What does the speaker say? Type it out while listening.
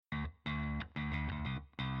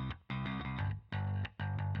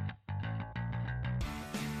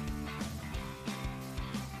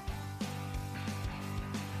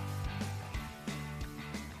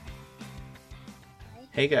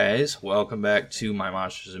Hey guys, welcome back to My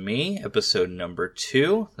Monsters and Me, episode number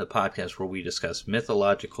 2, the podcast where we discuss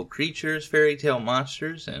mythological creatures, fairy tale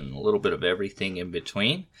monsters, and a little bit of everything in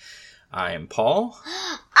between. I am Paul.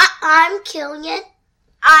 I'm Killian.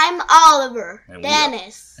 I'm Oliver. And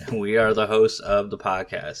Dennis. We are the hosts of the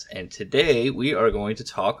podcast, and today we are going to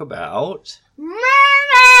talk about...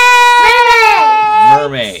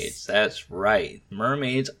 Mermaids! That's right.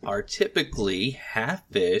 Mermaids are typically half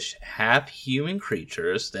fish, half human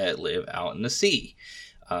creatures that live out in the sea.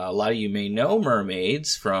 A lot of you may know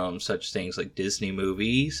mermaids from such things like Disney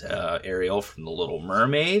movies, Ariel from The Little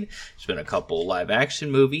Mermaid. There's been a couple live-action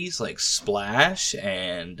movies like Splash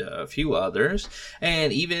and a few others.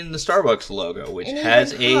 And even the Starbucks logo, which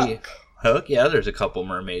has a Hook. Yeah, there's a couple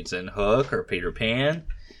mermaids in Hook or Peter Pan.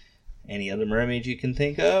 Any other mermaids you can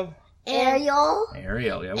think of? Ariel,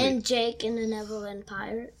 yeah. And Jake and the Neverland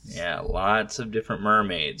Pirates. Yeah, lots of different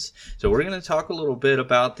mermaids. So we're going to talk a little bit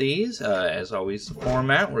about these. As always, the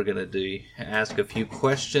format, we're going to ask a few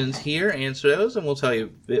questions here, answer those, and we'll tell you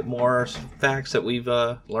a bit more facts that we've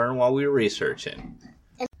learned while we were researching.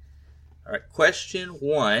 All right, question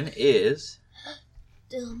 1 is...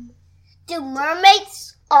 Do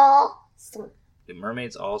mermaids all swim? Do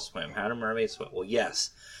mermaids all swim? How do mermaids swim? Well, yes.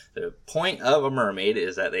 The point of a mermaid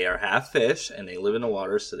is that they are half fish and they live in the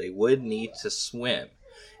water, so they would need to swim.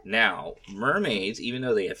 Now, mermaids, even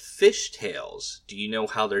though they have fish tails, do you know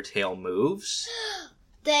how their tail moves?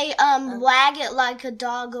 They wag it like a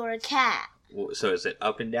dog or a cat. So is it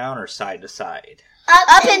up and down or side to side?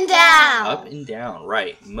 Up and down. Up and down,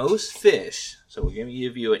 right. Most fish, so we're going to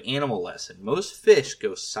give you an animal lesson. Most fish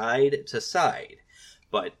go side to side.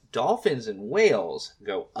 But dolphins and whales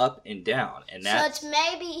go up and down, and that's... So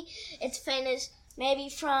it's famous maybe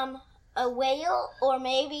from a whale or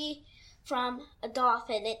maybe from a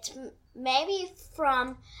dolphin. It's maybe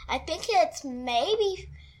from, I think it's maybe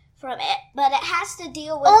from it, but it has to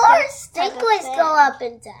deal with... Or stingrays go up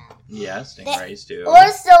and down. Yeah, stingrays do. Or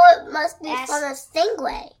so it must be from a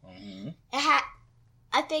stingray. Mm-hmm.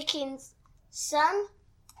 I think in some...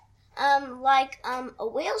 a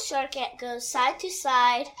whale shark, it goes side to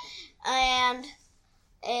side, and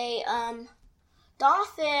a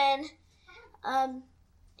dolphin, and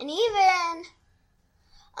even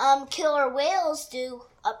killer whales do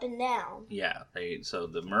up and down. Yeah, so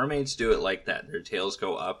the mermaids do it like that. Their tails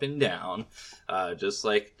go up and down, just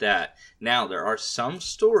like that. Now, there are some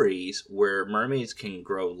stories where mermaids can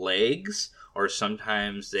grow legs, or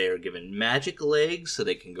sometimes they are given magic legs so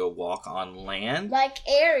they can go walk on land. Like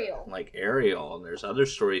Ariel. And there's other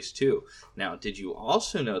stories too. Now, did you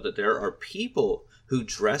also know that there are people who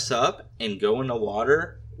dress up and go in the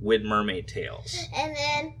water with mermaid tails? And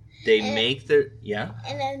then...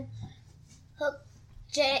 And then Hook,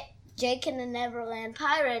 Jake and the Neverland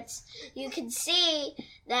Pirates, you can see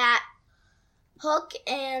that Hook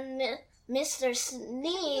and Mr.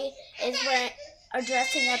 Snee are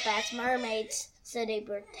dressing up as mermaids, so they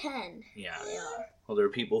pretend they are. Well, there are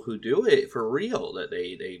people who do it for real, that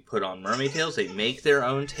they put on mermaid tails, they make their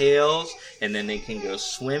own tails, and then they can go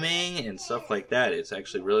swimming and stuff like that. It's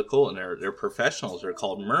actually really cool, and they're professionals. They're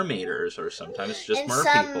called mermaiders, or sometimes just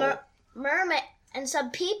merpeople. And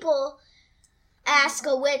some people ask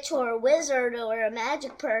a witch or a wizard or a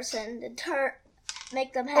magic person to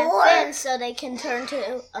make them have fins so they can turn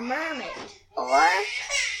to a mermaid. Or...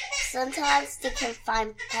 sometimes they can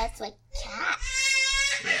find pets like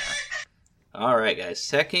cats. Yeah. All right, guys.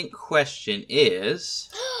 Second question is...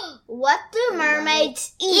 What do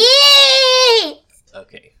mermaids eat?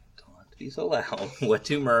 Okay, don't have to be so loud. What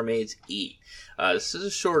do mermaids eat? This is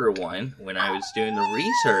a shorter one. When I was doing the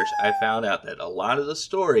research, I found out that a lot of the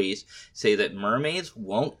stories say that mermaids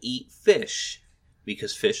won't eat fish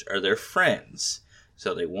because fish are their friends.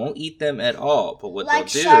 So they won't eat them at all. But what they'll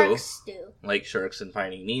do... sharks do. Like sharks in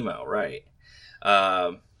Finding Nemo, right.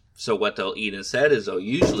 So what they'll eat instead is they'll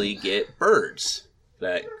usually get birds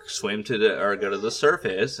that swim or go to the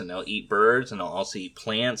surface, and they'll eat birds, and they'll also eat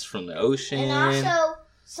plants from the ocean. And also,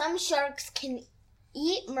 some sharks can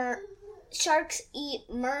eat sharks eat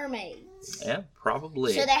mermaids. Yeah,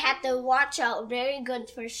 probably. So they have to watch out very good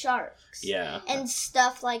for sharks. Yeah. And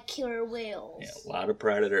stuff like killer whales. Yeah, a lot of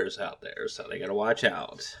predators out there, so they gotta watch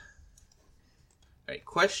out. All right,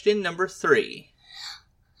 question number 3.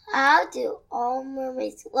 How do all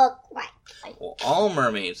mermaids look like? Well, all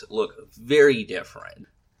mermaids look very different.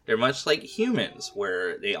 They're much like humans,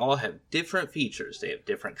 where they all have different features. They have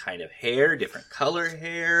different kind of hair, different color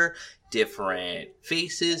hair, different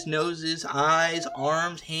faces, noses, eyes,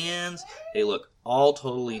 arms, hands. They look all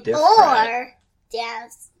totally different. Or they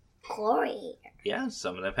have glory hair. Yeah,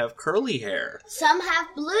 some of them have curly hair. Some have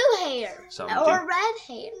blue hair. Or red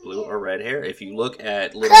hair. Blue or red hair. If you look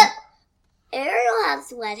at little... Ariel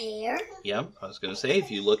has red hair. Yep, I was going to say,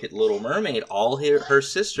 if you look at Little Mermaid, all her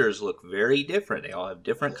sisters look very different. They all have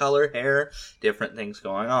different color hair, different things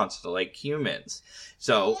going on, so they're like humans.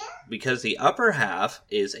 So, because the upper half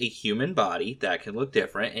is a human body, that can look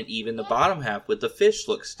different, and even the bottom half with the fish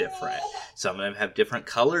looks different. Some of them have different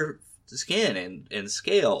color skin and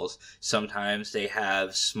scales. Sometimes they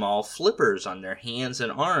have small flippers on their hands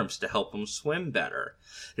and arms to help them swim better.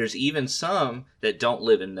 There's even some that don't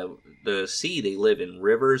live in the sea. They live in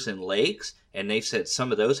rivers and lakes, and they've said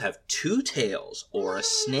some of those have 2 tails or a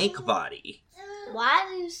snake body. Why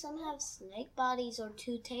do some have snake bodies or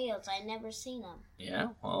 2 tails? I've never seen them. Yeah,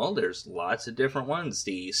 well, there's lots of different ones.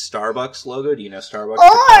 The Starbucks logo, do you know Starbucks,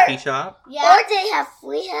 the coffee shop? Yeah. Or they have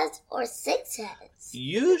 3 heads or 6 heads.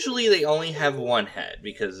 Usually they only have 1 head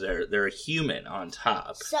because they're a human on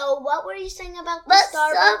top. So what were you saying about the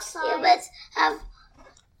Starbucks sign? Some humans have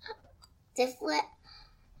different,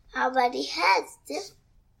 how many heads?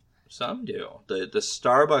 Some do. The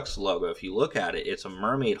Starbucks logo, if you look at it, it's a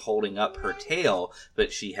mermaid holding up her tail,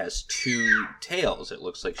 but she has 2 tails. It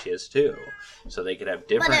looks like she has 2. So they could have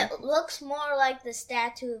different... But it looks more like the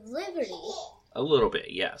Statue of Liberty. A little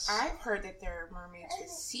bit, yes. I've heard that there are mermaids with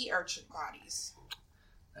sea urchin bodies.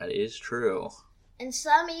 That is true. And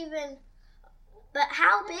some even... But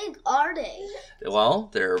how big are they? Well,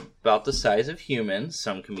 they're about the size of humans.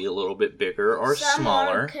 Some can be a little bit bigger or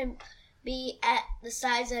smaller. Some can be at the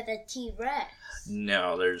size of a T-Rex.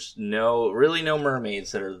 No, there's really no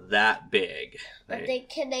mermaids that are that big. But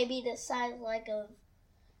can they be the size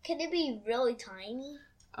can they be really tiny?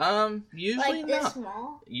 Usually like not. This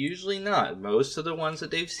small? Usually not. Most of the ones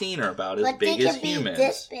that they've seen are about as big as humans. Be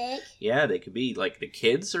this big? Yeah, they could be. Like, the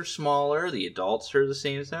kids are smaller, the adults are the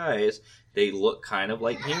same size. They look kind of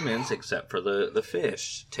like humans, except for the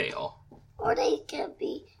fish tail. Or they could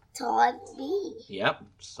be tall as me. Yep,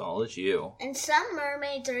 as tall as you. And some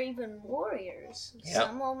mermaids are even warriors. Yep.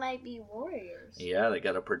 Some might be warriors. Yeah, they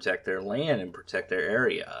got to protect their land and protect their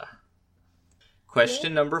area.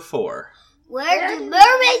 Question number 4. Where do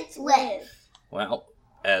mermaids live? Well,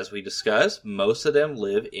 as we discussed, most of them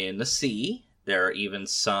live in the sea. There are even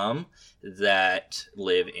some that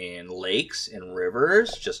live in lakes and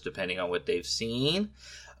rivers, just depending on what they've seen.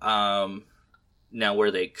 Now,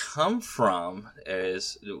 where they come from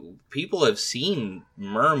is people have seen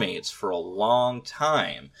mermaids for a long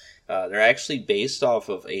time. They're actually based off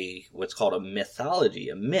of what's called a mythology,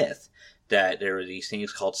 a myth, that there were these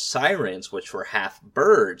things called sirens, which were half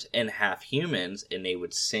birds and half humans, and they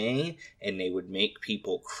would sing and they would make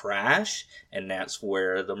people crash, and that's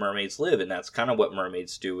where the mermaids live, and that's kind of what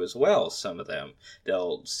mermaids do as well. Some of them,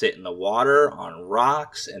 they'll sit in the water on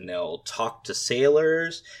rocks and they'll talk to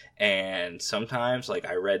sailors, and sometimes, like,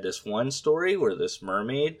 I read this one story where this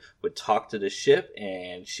mermaid would talk to the ship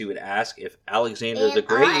and she would ask if Alexander the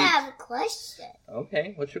Great... I have a question.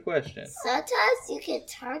 Okay, what's your question? Sometimes you can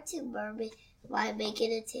turn to mermaid by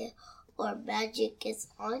making it to, or magic gets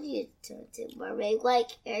on you to turn to mermaid,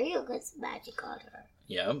 like Ariel gets magic on her.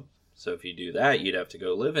 Yep. So if you do that, you'd have to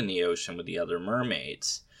go live in the ocean with the other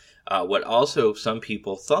mermaids. What also some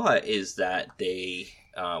people thought is that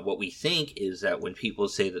what we think is that when people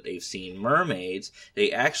say that they've seen mermaids,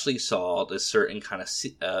 they actually saw this certain kind of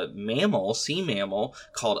sea mammal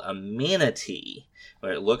called a manatee,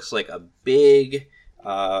 where it looks like a big,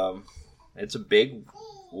 it's a big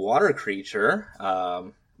water creature,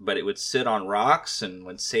 but it would sit on rocks, and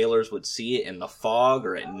when sailors would see it in the fog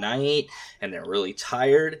or at night, and they're really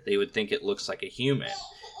tired, they would think it looks like a human.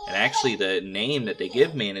 And actually the name that they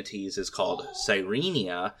give manatees is called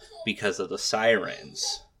Sirenia because of the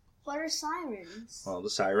sirens. What are sirens? Well, the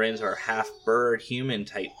sirens are half-bird,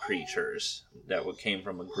 human-type creatures that came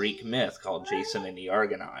from a Greek myth called Jason and the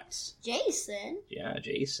Argonauts. Jason? Yeah,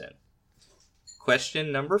 Jason.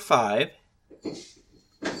 Question number 5.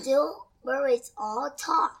 Do mermaids all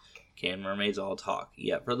talk? Can mermaids all talk?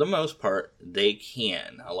 Yeah, for the most part, they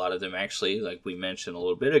can. A lot of them actually, like we mentioned a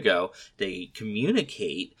little bit ago, they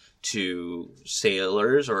communicate to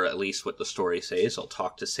sailors, or at least what the story says. They'll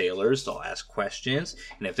talk to sailors, they'll ask questions,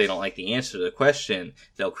 and if they don't like the answer to the question,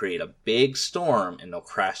 they'll create a big storm and they'll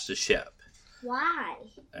crash the ship. Why?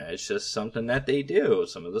 It's just something that they do,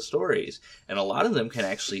 some of the stories. And a lot of them can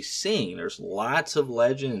actually sing. There's lots of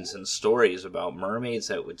legends and stories about mermaids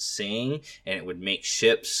that would sing, and it would make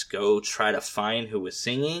ships go try to find who was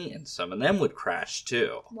singing, and some of them would crash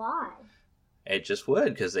too. Why? It just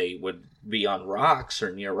would, because they would be on rocks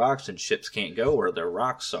or near rocks, and ships can't go where their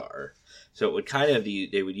rocks are. So it would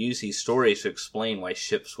they would use these stories to explain why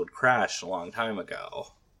ships would crash a long time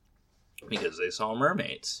ago. Because they saw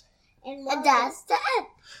mermaids. And that's the end.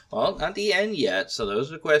 Well, not the end yet, so those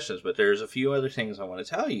are the questions, but there's a few other things I want to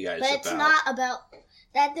tell you guys about. But it's not about...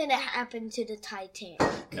 That didn't happen to the Titanic.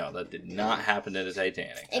 No, that did not happen to the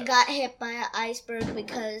Titanic. It got hit by an iceberg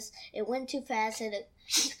because it went too fast and it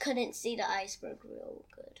couldn't see the iceberg real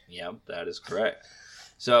good. Yep, that is correct.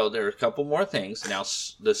 So there are a couple more things. Now,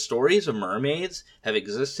 the stories of mermaids have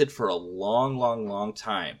existed for a long, long, long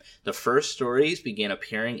time. The first stories began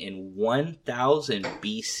appearing in 1000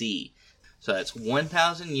 BC. So that's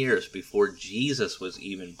 1,000 years before Jesus was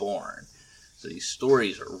even born. So these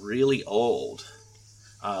stories are really old.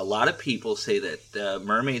 A lot of people say that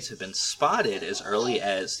mermaids have been spotted as early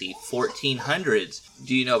as the 1400s.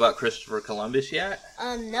 Do you know about Christopher Columbus yet?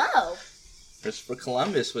 No. Christopher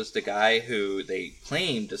Columbus was the guy who they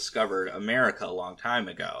claim discovered America a long time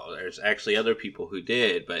ago. There's actually other people who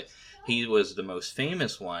did, but he was the most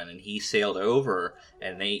famous one, and he sailed over,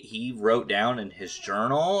 and he wrote down in his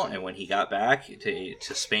journal, and when he got back to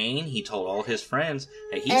Spain, he told all his friends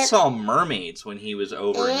that he saw mermaids when he was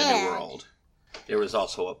over in the New World. There was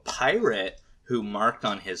also a pirate who marked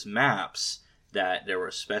on his maps that there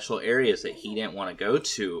were special areas that he didn't want to go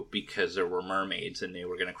to because there were mermaids and they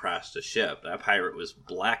were going to crash the ship. That pirate was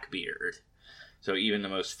Blackbeard. So even the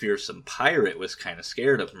most fearsome pirate was kind of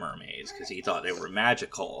scared of mermaids because he thought they were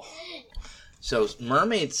magical. So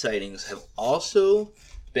mermaid sightings have also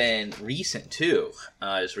been recent too.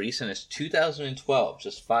 As recent as 2012,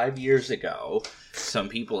 just 5 years ago, some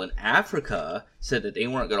people in Africa said that they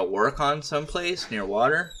weren't going to work on someplace near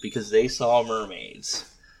water because they saw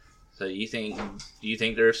mermaids. So do you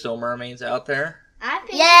think there are still mermaids out there? I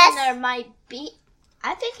think there might be.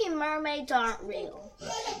 I think mermaids aren't real.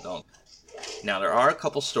 Don't. Now, there are a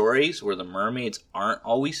couple stories where the mermaids aren't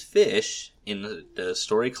always fish. In the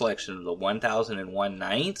story collection of the 1001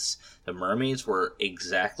 Nights, the mermaids were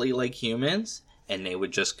exactly like humans, and they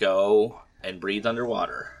would just go and breathe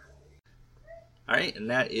underwater. Alright, and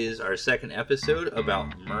that is our second episode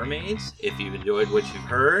about mermaids. If you've enjoyed what you've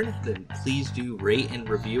heard, then please do rate and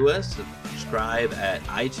review us. Subscribe at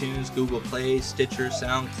iTunes, Google Play, Stitcher,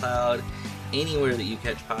 SoundCloud, anywhere that you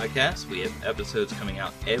catch podcasts. We have episodes coming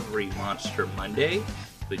out every Monster Monday.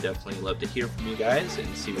 We definitely love to hear from you guys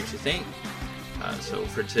and see what you think. So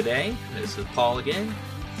for today, this is Paul again.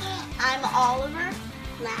 I'm Oliver.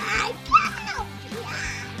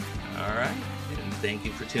 Alright, and thank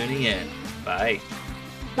you for tuning in. Bye.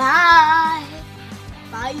 Bye.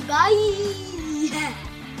 Bye.